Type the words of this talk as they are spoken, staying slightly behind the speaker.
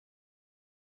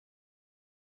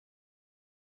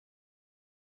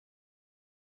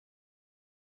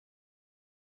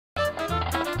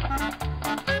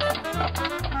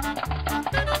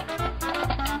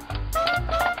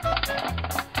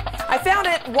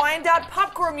Wyandot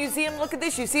Popcorn Museum. Look at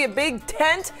this. You see a big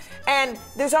tent, and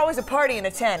there's always a party in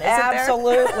a tent, isn't there?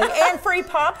 Absolutely. And free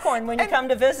popcorn when you come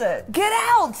to visit. Get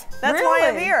out. That's why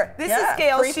I'm here. This is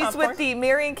Gail. She's popcorn. with the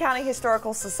Marion County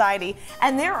Historical Society,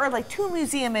 and there are like 2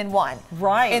 museums in one.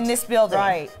 Right. In this building.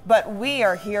 Right. But we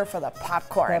are here for the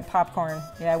popcorn. The popcorn.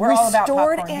 Yeah, we're all about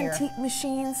popcorn here. Restored antique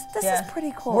machines. This is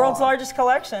pretty cool. World's largest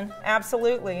collection.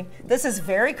 Absolutely. This is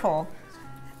very cool.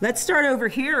 Let's start over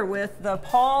here with the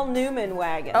Paul Newman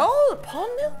wagon. Oh, the Paul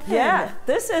Newman. Yeah,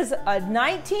 this is a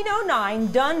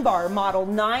 1909 Dunbar Model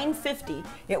 950.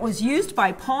 It was used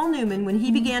by Paul Newman when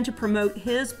he began to promote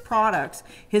his products,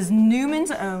 his Newman's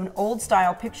Own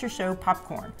old-style picture show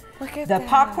popcorn. Look at that. The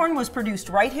popcorn was produced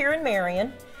right here in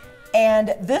Marion,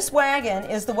 and this wagon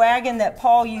is the wagon that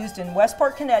Paul used in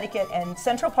Westport, Connecticut and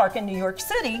Central Park in New York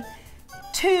City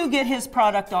to get his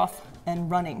product off and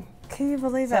running. Can you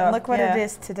believe that? So, look what it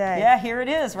is today. Yeah, here it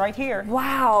is, right here.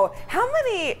 Wow. How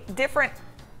many different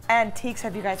antiques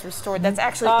have you guys restored that's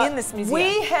actually in this museum?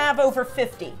 We have over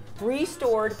 50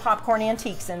 restored popcorn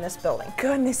antiques in this building.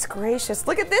 Goodness gracious.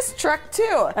 Look at this truck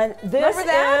too. And this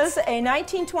is a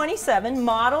 1927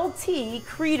 Model T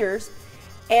Creeders,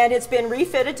 and it's been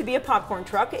refitted to be a popcorn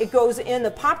truck. It goes in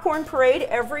the popcorn parade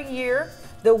every year,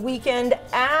 the weekend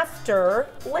after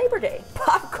Labor Day.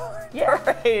 Popcorn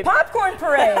parade. Popcorn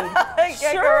parade.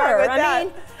 Sure. I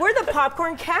mean, we're the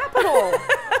popcorn capital,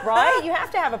 right? You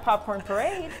have to have a popcorn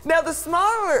parade. Now the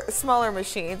smaller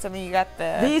machines. I mean, you got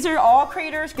the. These are all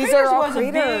Creeders. These are all was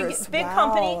Creeders. a big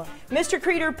company. Mr.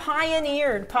 Creeder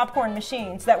pioneered popcorn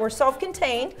machines that were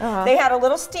self-contained. They had a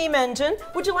little steam engine.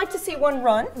 Would you like to see one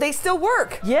run? They still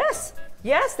work. Yes.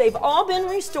 Yes, they've all been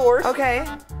restored. Okay.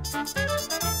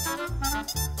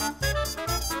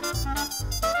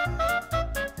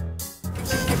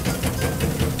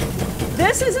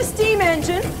 This is a steam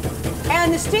engine,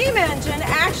 and the steam engine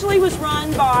actually was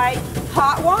run by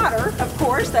hot water. Of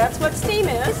course, that's what steam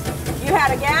is. You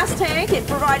had a gas tank. It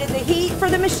provided the heat for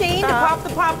the machine to pop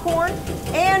the popcorn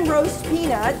and roast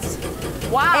peanuts.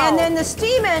 Wow. And then the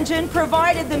steam engine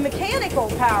provided the mechanical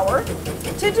power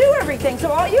to do everything. So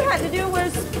all you had to do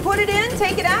was put it in,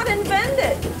 take it out, and vend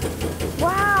it.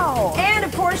 Wow. And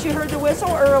of course, you heard the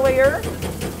whistle earlier.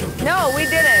 No, we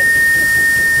didn't.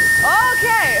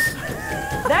 Okay.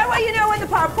 That way you know when the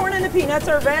popcorn and the peanuts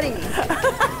are ready.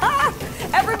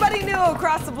 Everybody knew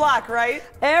across the block, right?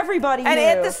 Everybody knew. And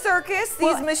at the circus,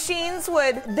 these machines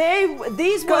would go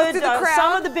through the crowd.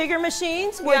 Some of the bigger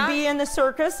machines would be in the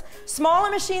circus.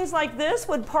 Smaller machines like this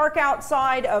would park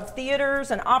outside of theaters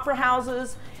and opera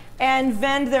houses and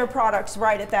vend their products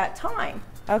right at that time.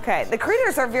 Okay, the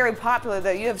Creeders are very popular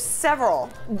though. You have several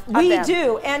of them. We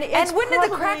do, and when did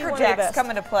the Cracker Jacks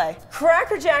come into play?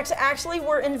 Cracker Jacks actually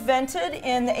were invented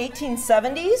in the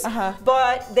 1870s,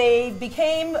 but they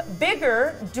became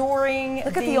bigger during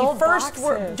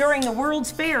during the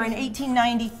World's Fair in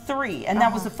 1893, and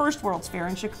that was the first World's Fair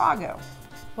in Chicago.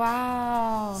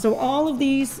 Wow. So all of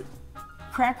these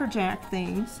Cracker Jack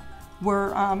things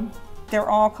were they're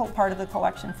all part of the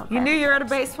collection for Cracker You knew you were at a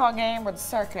Jacks. baseball game or the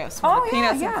circus when the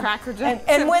peanuts and Cracker Jacks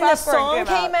and when the popcorn song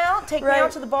came out, Take Me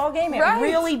Out to the Ball Game, it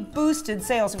really boosted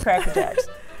sales of Cracker Jacks.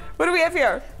 What do we have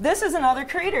here? This is another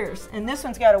Creeders, and this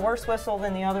one's got a worse whistle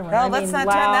than the other one. No, let's not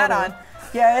turn that on.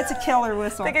 Yeah, it's a killer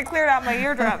whistle. I think it cleared out my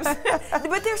eardrums.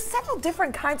 But there's several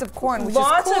different kinds of corn, which is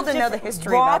cool to know the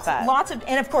history about that.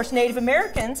 And of course Native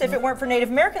Americans. If it weren't for Native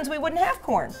Americans, we wouldn't have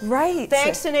corn. Right.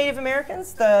 Thanks to Native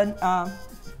Americans,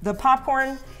 the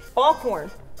popcorn, all corn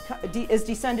is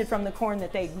descended from the corn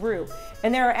that they grew.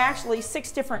 And there are actually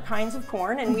 6 different kinds of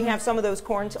corn, and we have some of those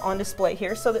corns on display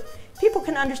here so that people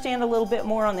can understand a little bit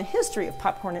more on the history of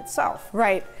popcorn itself.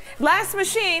 Right. Last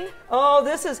machine. Oh,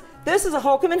 this is a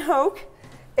Holcomb and Hoke.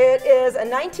 It is a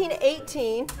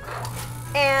 1918,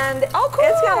 and it's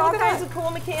got all kinds of cool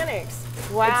mechanics.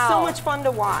 Wow. It's so much fun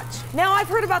to watch. Now I've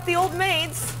heard about the Old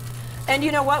Maids. And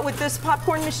you know what? With this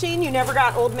popcorn machine, you never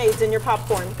got Old Maids in your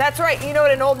popcorn. That's right. You know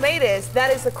what an Old Maid is?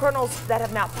 That is the kernels that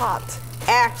have now popped.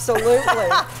 Absolutely.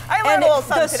 I learned a little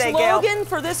something today, Gail. The slogan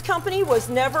for this company was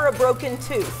never a broken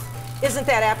tooth. Isn't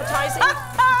that appetizing?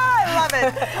 I love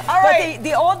it. All right. But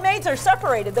the Old Maids are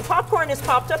separated. The popcorn is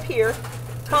popped up here,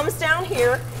 comes down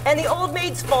here, and the Old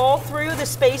Maids fall through the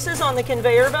spaces on the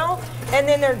conveyor belt, and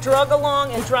then they're drug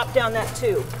along and drop down that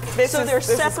tube. So they're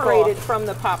separated from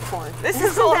the popcorn. This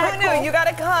is cool. Who knew? You got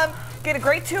to come get a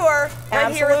great tour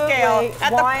right here with Gail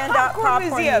at the Wyandot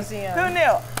Popcorn Museum. Who knew?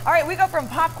 All right, we go from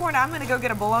popcorn. I'm going to go get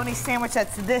a bologna sandwich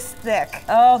that's this thick.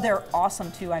 Oh, they're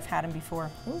awesome too. I've had them before.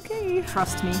 Okay.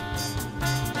 Trust me.